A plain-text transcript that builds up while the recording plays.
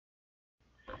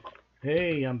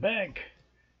Hey, I'm back.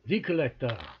 The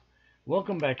Collector.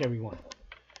 Welcome back, everyone.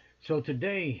 So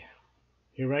today,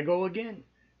 here I go again.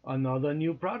 Another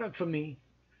new product for me.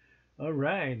 All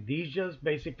right, these just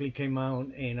basically came out,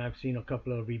 and I've seen a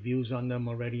couple of reviews on them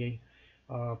already.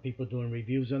 People doing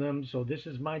reviews on them. So this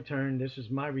is my turn. This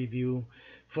is my review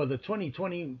for the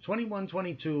 2020,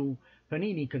 21-22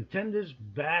 Panini Contenders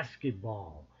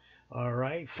Basketball. All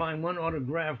right, find one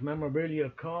autograph memorabilia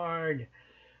card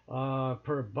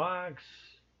per box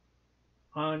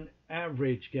on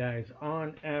average, guys,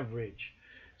 on average.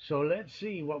 So let's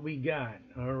see what we got.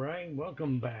 All right,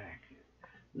 welcome back.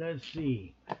 Let's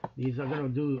see. These are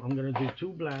I'm gonna do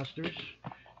two blasters.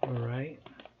 All right,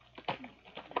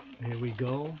 here we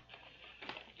go.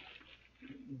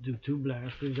 Do two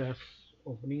blasters. That's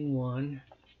opening one.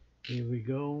 Here we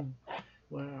go.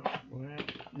 Well,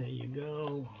 there you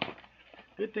go.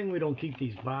 Good thing we don't keep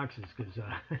these boxes, because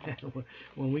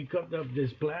when we cut up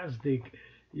this plastic,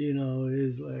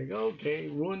 it's like, okay,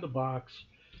 ruin the box,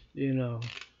 you know.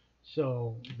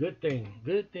 So good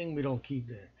thing we don't keep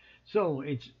that. So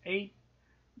it's 8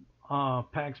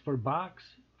 packs per box,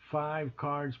 5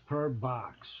 cards per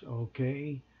box.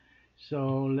 Okay.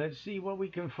 So let's see what we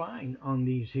can find on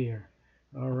these here.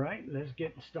 All right, let's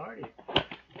get started.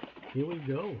 Here we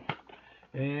go.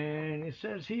 And it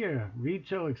says here,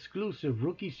 retail exclusive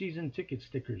rookie season ticket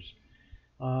stickers.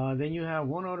 Then you have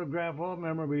one autograph or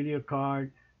memorabilia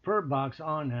card per box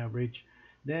on average.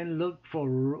 Then look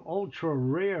for ultra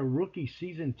rare rookie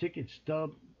season ticket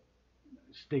stub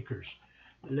stickers.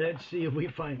 Let's see if we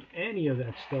find any of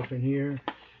that stuff in here.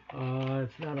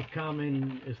 It's not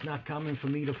common for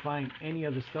me to find any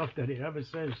of the stuff that it ever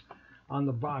says on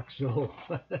the box. So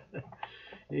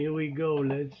here we go.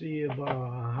 Let's see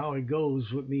how it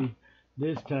goes with me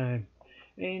this time.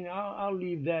 And I'll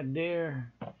leave that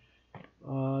there.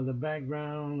 The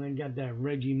background, I got that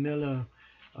Reggie Miller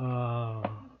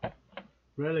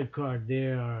relic card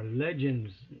there.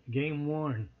 Legends, game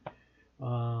worn.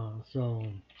 So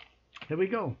here we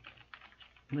go.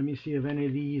 Let me see if any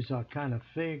of these are kind of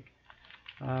thick.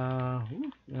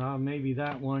 Maybe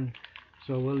that one.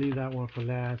 So we'll leave that one for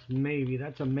last. Maybe.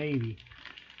 That's a maybe.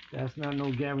 That's not no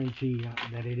guarantee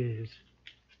that it is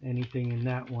anything in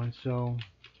that one. So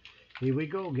here we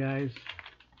go, guys.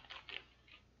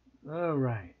 All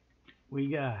right. We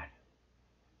got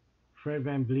Fred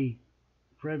VanVleet,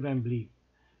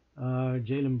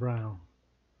 Jaylen Brown,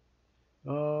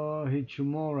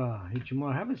 Hachimura.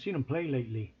 I haven't seen him play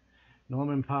lately.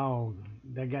 Norman Powell.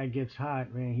 That guy gets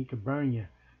hot, man. He could burn you.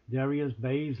 Darius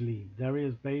Baisley,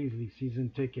 season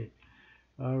ticket.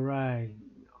 All right.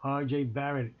 R.J.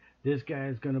 Barrett. This guy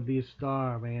is going to be a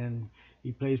star, man.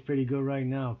 He plays pretty good right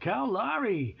now. Kyle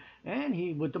Lowery. And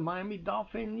he with the Miami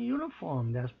Dolphin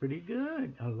uniform. That's pretty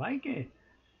good. I like it.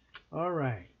 All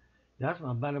right.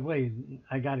 By the way,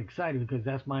 I got excited because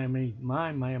that's my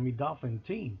Miami Dolphin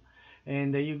team.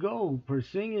 And there you go.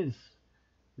 Porzingis.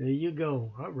 There you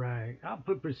go. All right. I'll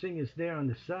put Porzingis there on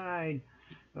the side.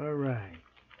 All right.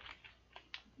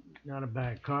 Not a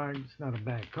bad card. It's not a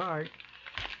bad card.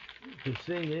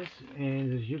 Porzingis,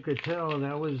 and as you could tell,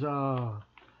 that was a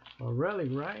relic,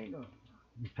 right? A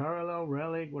parallel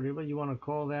relic, whatever you want to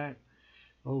call that.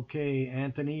 Okay,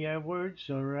 Anthony Edwards,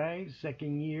 all right,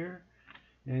 second year.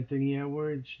 Anthony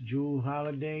Edwards, Jrue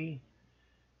Holiday,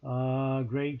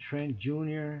 Gray Trent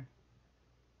Jr.,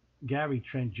 Gary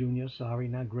Trent Jr., sorry,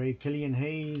 not Gray, Killian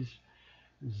Hayes,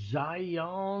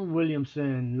 Zion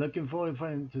Williamson. Looking forward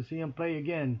to see him play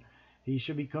again. He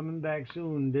should be coming back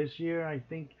soon. This year, I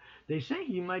think they say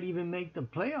he might even make the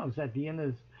playoffs at the end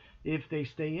of, if they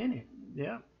stay in it.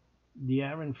 Yeah.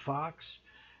 De'Aaron Fox.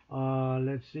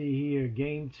 Let's see here.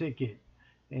 Game ticket.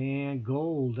 And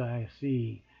gold, I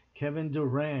see. Kevin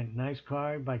Durant. Nice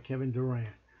card by Kevin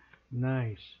Durant.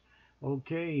 Nice.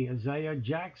 Okay. Isaiah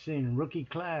Jackson. Rookie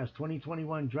class.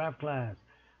 2021 draft class.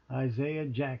 Isaiah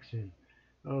Jackson.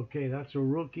 Okay, that's a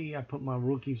rookie. I put my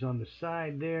rookies on the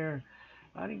side there.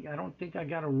 I don't think I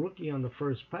got a rookie on the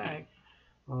first pack.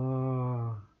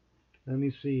 Let me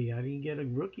see. I didn't get a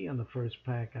rookie on the first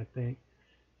pack, I think.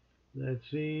 Let's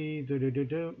see.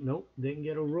 Nope, didn't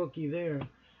get a rookie there.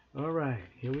 All right,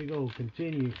 here we go.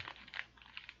 Continue.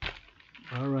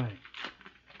 All right.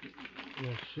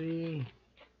 Let's see.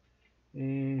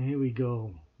 And here we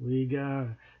go. We got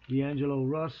D'Angelo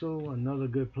Russell, another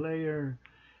good player.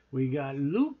 We got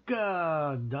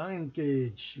Luka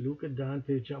Doncic.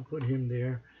 I'll put him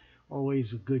there.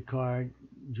 Always a good card.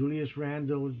 Julius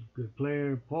Randle, good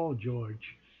player. Paul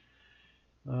George.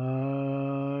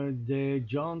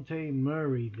 DeJounte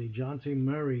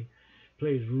Murray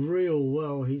plays real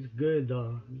well. He's good.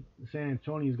 San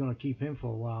Antonio's going to keep him for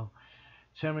a while.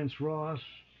 Terrence Ross,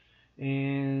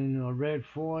 and a red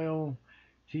foil,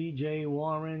 T.J.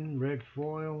 Warren, red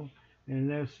foil. And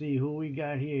let's see who we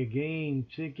got here. Game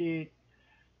ticket,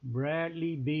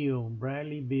 Bradley Beal.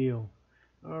 Bradley Beal.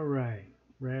 All right,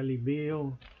 Bradley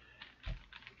Beal.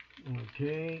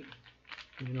 Okay,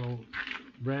 you know,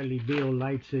 Bradley Beal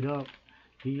lights it up.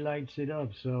 He lights it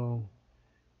up. So,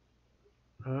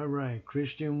 all right,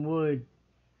 Christian Wood,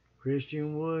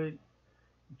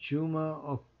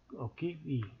 Chuma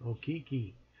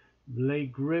Okiki,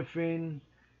 Blake Griffin,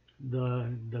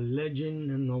 the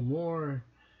legend and no more.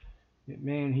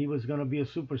 Man, he was gonna be a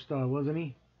superstar, wasn't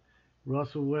he?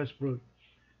 Russell Westbrook,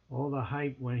 all the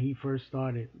hype when he first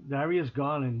started. Darius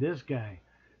Garland, this guy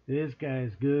is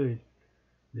good.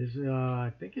 This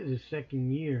I think is his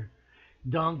second year.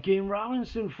 Duncan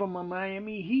Robinson from the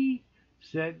Miami Heat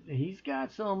said he's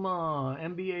got some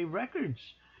NBA records.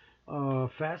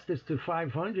 Fastest to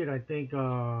 500, I think,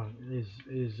 is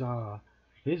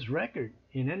his record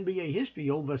in NBA history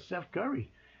over Steph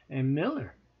Curry and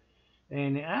Miller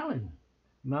and Allen.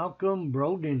 Malcolm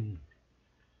Brogdon.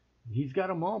 He's got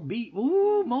them all beat.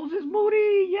 Ooh, Moses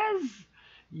Moody.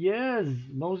 Yes,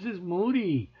 Moses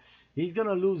Moody. He's going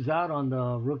to lose out on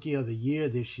the Rookie of the Year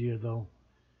this year, though.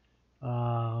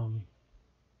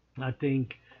 I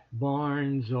think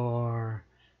Barnes or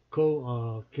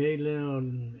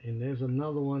Kalen, and there's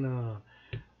another one,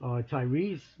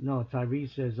 Tyrese. No,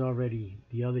 Tyrese is already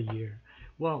the other year.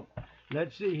 Well,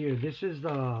 let's see here. This is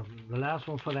the last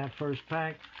one for that first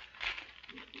pack,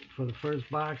 for the first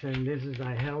box, and this is,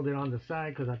 I held it on the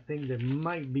side because I think there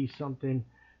might be something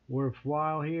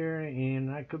worthwhile here,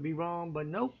 and I could be wrong, but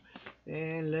nope.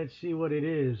 And let's see what it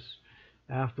is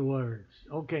afterwards.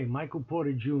 Okay, Michael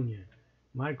Porter Jr.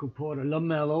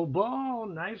 LaMelo Ball,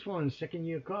 nice one, second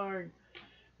year card.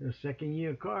 The second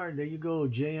year card, there you go.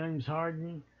 James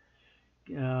Harden,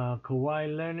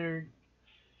 Kawhi Leonard,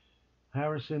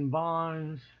 Harrison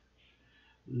Barnes,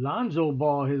 Lonzo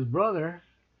Ball, his brother,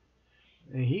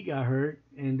 and he got hurt.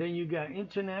 And then you got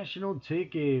international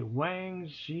ticket, Wang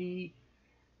Shi.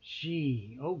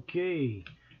 Okay,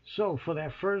 so for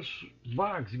that first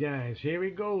box, guys, here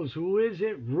it goes. Who is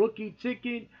it? Rookie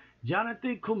ticket,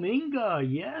 Jonathan Kuminga.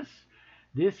 Yes,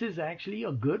 this is actually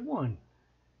a good one.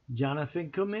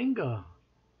 Jonathan Kuminga.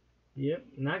 Yep,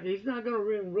 he's not gonna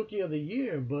win Rookie of the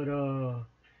Year, but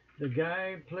the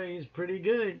guy plays pretty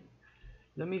good.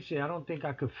 Let me see. I don't think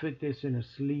I could fit this in a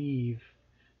sleeve,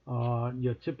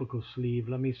 your typical sleeve.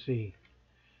 Let me see.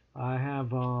 I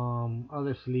have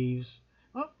other sleeves.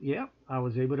 Oh, yeah, I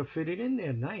was able to fit it in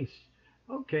there. Nice.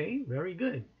 Okay, very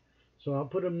good. So I'll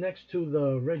put them next to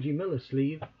the Reggie Miller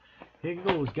sleeve. Here it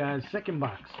goes, guys. Second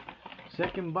box,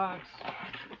 guys.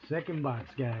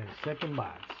 Second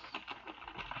box.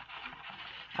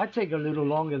 I take a little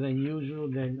longer than usual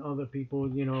than other people.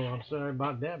 You know, I'm sorry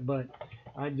about that, but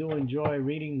I do enjoy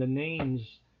reading the names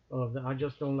of the. I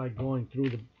just don't like going through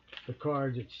the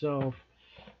cards itself.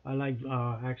 I like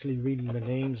actually reading the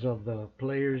names of the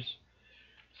players.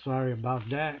 Sorry about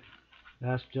that.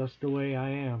 That's just the way I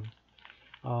am.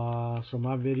 So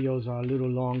my videos are a little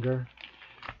longer.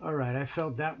 Alright, I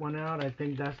felt that one out. I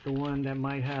think that's the one that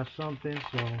might have something.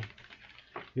 So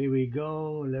here we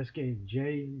go. Let's get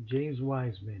James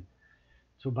Wiseman,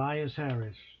 Tobias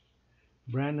Harris,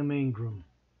 Brandon Ingram.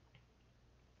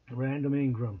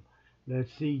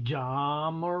 Let's see,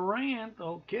 Ja Morant.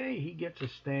 Okay, he gets a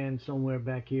stand somewhere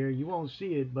back here. You won't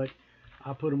see it, but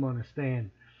I'll put him on a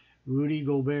stand. Rudy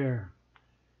Gobert,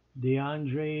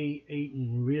 DeAndre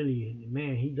Ayton. Really,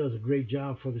 man, he does a great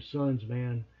job for the Suns,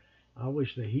 man. I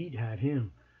wish the Heat had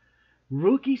him.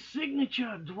 Rookie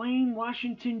signature, Dwayne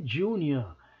Washington Jr.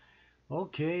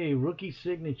 Okay, rookie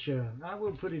signature. I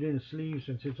will put it in a sleeve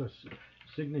since it's a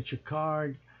signature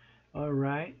card. All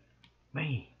right.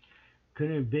 Man,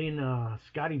 could have been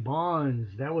Scotty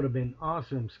Barnes. That would have been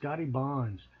awesome. Scotty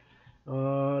Barnes.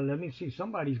 Let me see.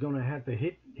 Somebody's going to have to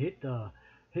hit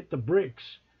the bricks.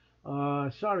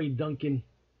 Sorry, Duncan.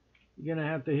 You're going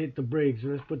to have to hit the bricks.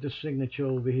 Let's put the signature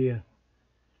over here.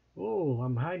 Oh,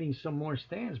 I'm hiding some more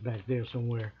stands back there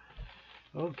somewhere.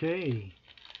 Okay.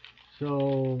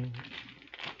 So,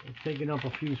 taking up a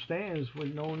few stands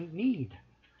with no need.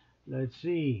 Let's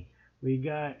see. We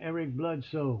got Eric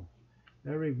Bledsoe,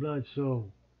 Derek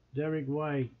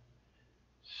White,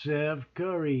 Steph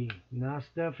Curry, not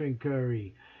Stephen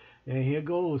Curry. And here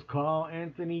goes Karl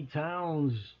Anthony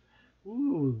Towns.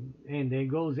 Ooh, and there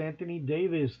goes Anthony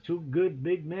Davis. Two good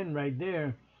big men right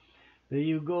there. There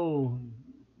you go.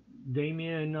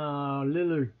 Damian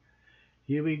Lillard.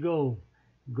 Here we go.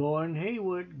 Gordon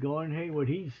Hayward.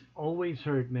 He's always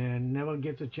hurt, man. Never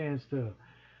gets a chance to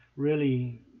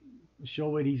really show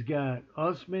what he's got.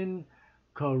 Usman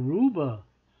Karuba.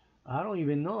 I don't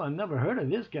even know. I've never heard of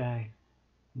this guy.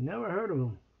 Never heard of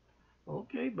him.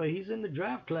 Okay, but he's in the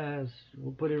draft class.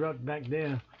 We'll put it right back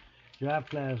there. Draft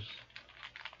class.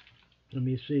 Let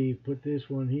me see. Put this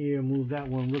one here. Move that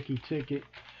one. Rookie ticket.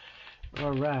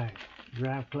 All right.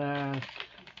 Draft class.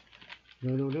 I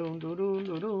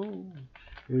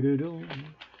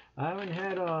haven't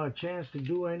had a chance to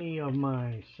do any of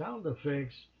my sound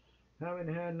effects.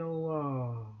 Haven't had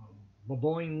no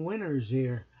boing winners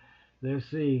here. Let's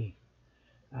see.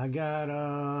 I got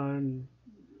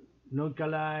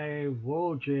Nikolai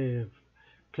Volchev,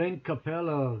 Clint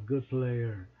Capella, good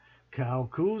player, Kyle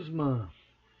Kuzma,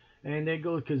 and there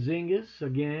goes Kazingas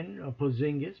again,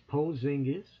 Pozingis.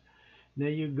 There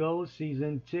you go,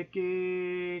 season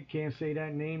ticket. Can't say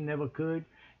that name, never could.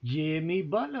 Jimmy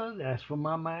Butler, that's for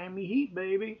my Miami Heat,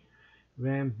 baby.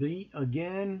 Van Vliet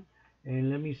again.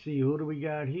 And let me see, who do we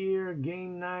got here?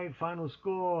 Game night, final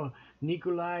score,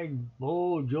 Nikolai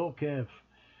Volchev,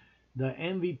 the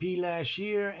MVP last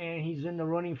year, and he's in the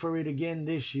running for it again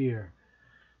this year.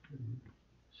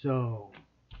 So,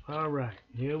 all right,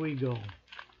 here we go.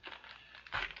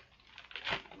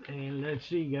 And let's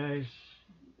see, guys.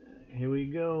 Here we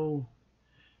go.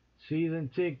 Season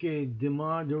ticket,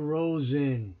 DeMar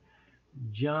DeRozan,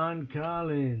 John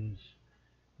Collins,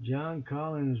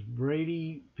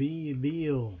 Brady P.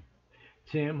 Beal,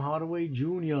 Tim Hardaway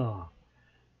Jr.,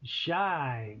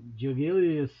 Shai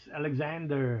Gilgeous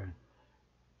Alexander.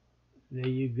 There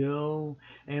you go.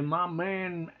 And my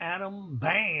man Adam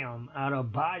Bam out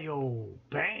of Bio.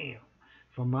 Bam.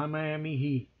 From my Miami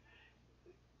Heat.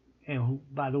 And who,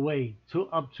 by the way,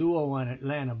 up 2-0 on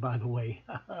Atlanta, by the way.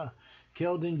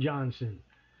 Keldon Johnson.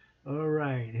 All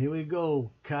right, here we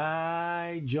go.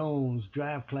 Kai Jones,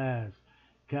 draft class.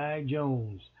 Kai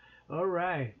Jones. All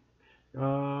right.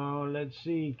 Let's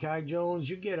see. Kai Jones,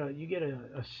 you get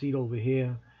a seat over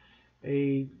here.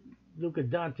 Luka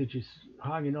Doncic is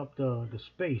hogging up the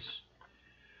space.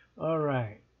 All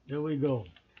right. There we go.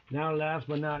 Now, last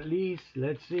but not least,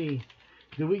 let's see.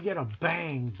 Do we get a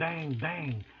bang, bang,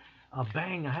 bang? A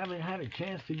bang. I haven't had a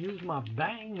chance to use my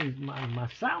bang, my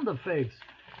sound effects.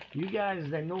 You guys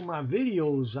that know my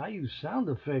videos, I use sound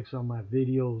effects on my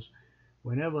videos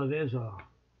whenever there's a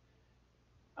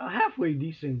halfway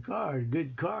decent card,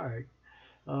 good card.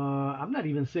 I'm not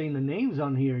even saying the names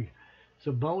on here. It's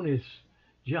a bonus.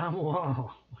 John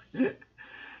Wall.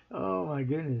 Oh my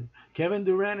goodness. Kevin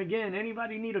Durant again.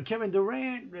 Anybody need a Kevin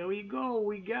Durant? There we go.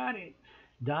 We got it.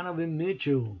 Donovan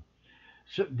Mitchell.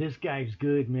 So, this guy's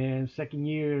good, man. Second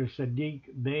year, Sadiq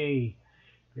Bey.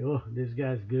 Oh, this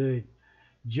guy's good.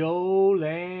 Joe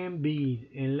Embiid.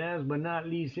 And last but not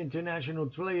least, international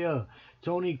player,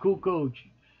 Tony Kukoc.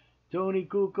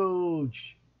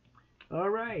 All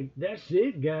right, that's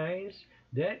it, guys.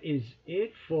 That is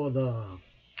it for the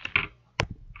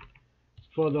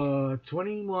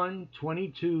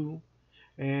 21-22.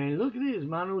 And look at this,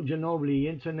 Manu Ginobili,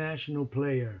 international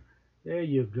player. There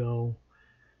you go.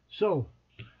 So,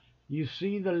 you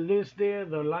see the list there,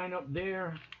 the lineup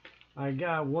there. I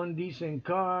got one decent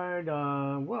card.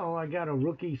 Well, I got a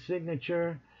rookie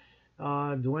signature.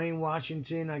 Dwayne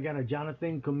Washington. I got a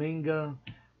Jonathan Kuminga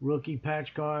rookie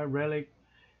patch card, relic.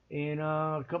 And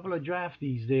a couple of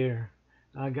draftees there.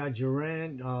 I got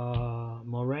Morant,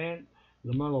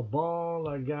 LaMelo Ball.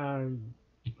 I got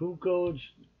Kukoc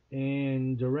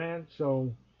and Durant.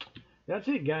 So, that's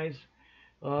it, guys.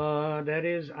 That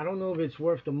is, I don't know if it's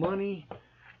worth the money.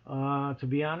 To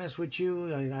be honest with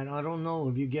you, I don't know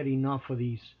if you get enough for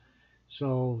these.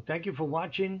 So thank you for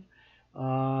watching.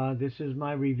 This is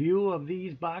my review of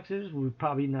these boxes. We'll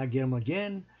probably not get them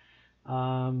again.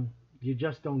 You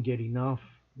just don't get enough.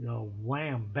 You know,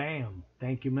 wham, bam,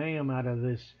 thank you, ma'am, out of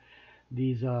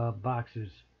these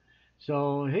boxes.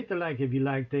 So hit the like if you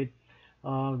liked it.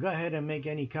 Go ahead and make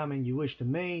any comment you wish to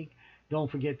make. Don't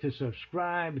forget to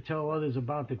subscribe. Tell others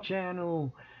about the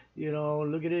channel. You know,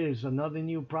 look at this. Another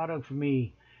new product for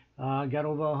me. Got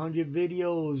over 100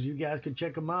 videos. You guys can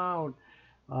check them out.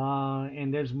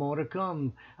 And there's more to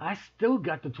come. I still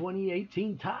got the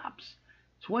 2018 tops.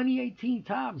 2018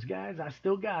 tops, guys. I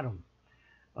still got them.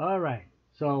 All right.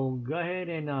 So go ahead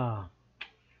and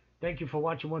thank you for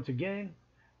watching once again.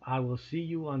 I will see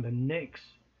you on the next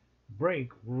break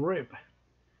rip.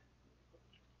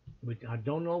 I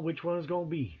don't know which one it's going to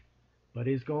be, but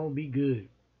it's going to be good.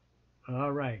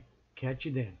 All right. Catch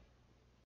you then.